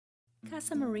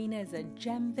Casa Marina is a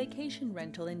gem vacation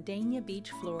rental in Dania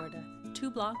Beach, Florida,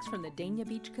 2 blocks from the Dania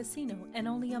Beach Casino and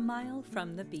only a mile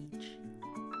from the beach.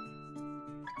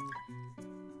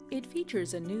 It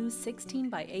features a new 16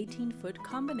 by 18 foot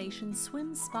combination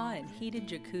swim spa and heated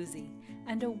jacuzzi,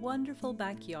 and a wonderful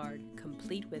backyard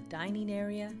complete with dining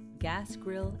area, gas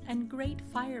grill, and great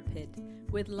fire pit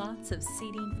with lots of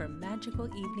seating for magical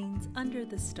evenings under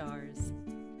the stars.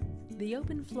 The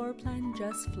open floor plan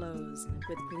just flows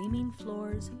with gleaming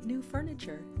floors, new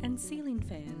furniture, and ceiling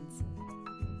fans.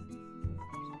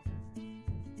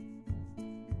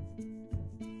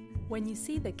 When you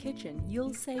see the kitchen,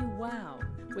 you'll say wow,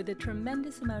 with a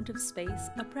tremendous amount of space,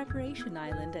 a preparation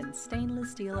island, and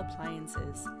stainless steel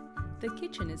appliances. The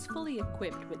kitchen is fully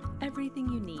equipped with everything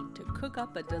you need to cook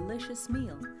up a delicious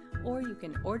meal, or you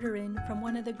can order in from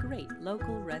one of the great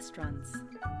local restaurants.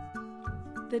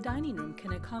 The dining room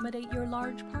can accommodate your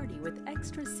large party with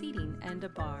extra seating and a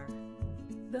bar.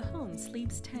 The home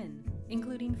sleeps 10,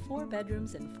 including 4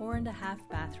 bedrooms and 4.5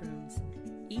 bathrooms.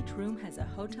 Each room has a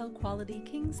hotel-quality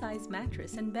king-size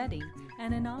mattress and bedding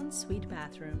and an ensuite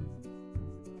bathroom.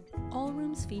 All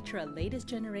rooms feature a latest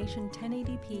generation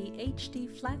 1080p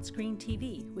HD flat-screen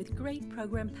TV with great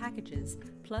program packages,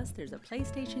 plus there's a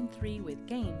PlayStation 3 with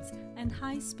games and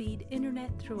high-speed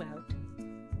internet throughout.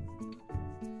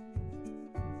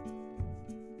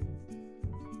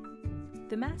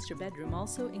 The master bedroom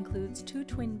also includes 2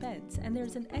 twin beds, and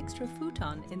there's an extra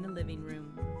futon in the living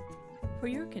room. For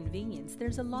your convenience,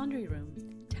 there's a laundry room,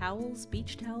 towels,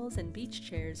 beach towels, and beach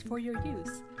chairs for your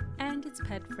use, and it's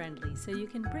pet-friendly so you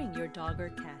can bring your dog or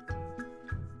cat.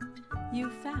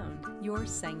 You've found your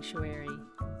sanctuary.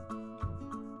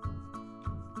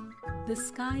 The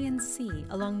sky and sea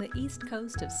along the east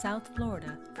coast of South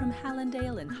Florida, from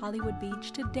Lauderdale and Hollywood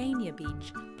Beach to Dania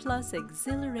Beach, plus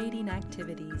exhilarating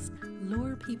activities,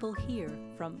 lure people here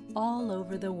from all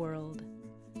over the world.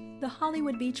 The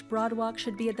Hollywood Beach Broadwalk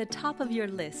should be at the top of your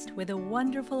list, with a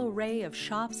wonderful array of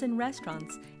shops and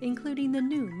restaurants, including the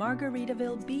new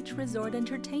Margaritaville Beach Resort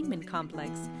Entertainment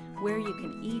Complex, where you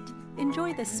can eat,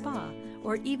 enjoy the spa,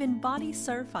 or even body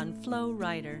surf on Flow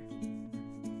Rider.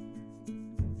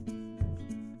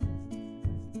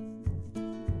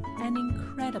 An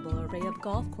incredible array of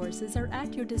golf courses are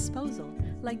at your disposal,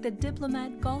 like the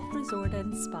Diplomat Golf Resort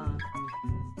and Spa.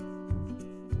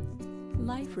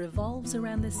 Life revolves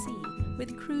around the sea,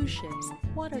 with cruise ships,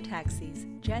 water taxis,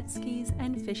 jet skis,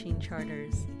 and fishing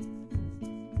charters.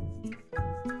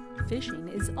 Fishing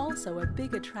is also a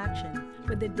big attraction,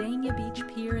 with the Dania Beach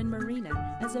Pier and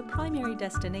Marina as a primary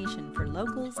destination for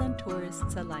locals and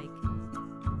tourists alike.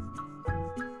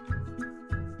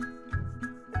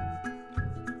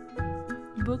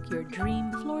 Book your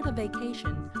dream Florida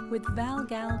vacation with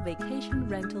Valgal Vacation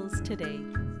Rentals today.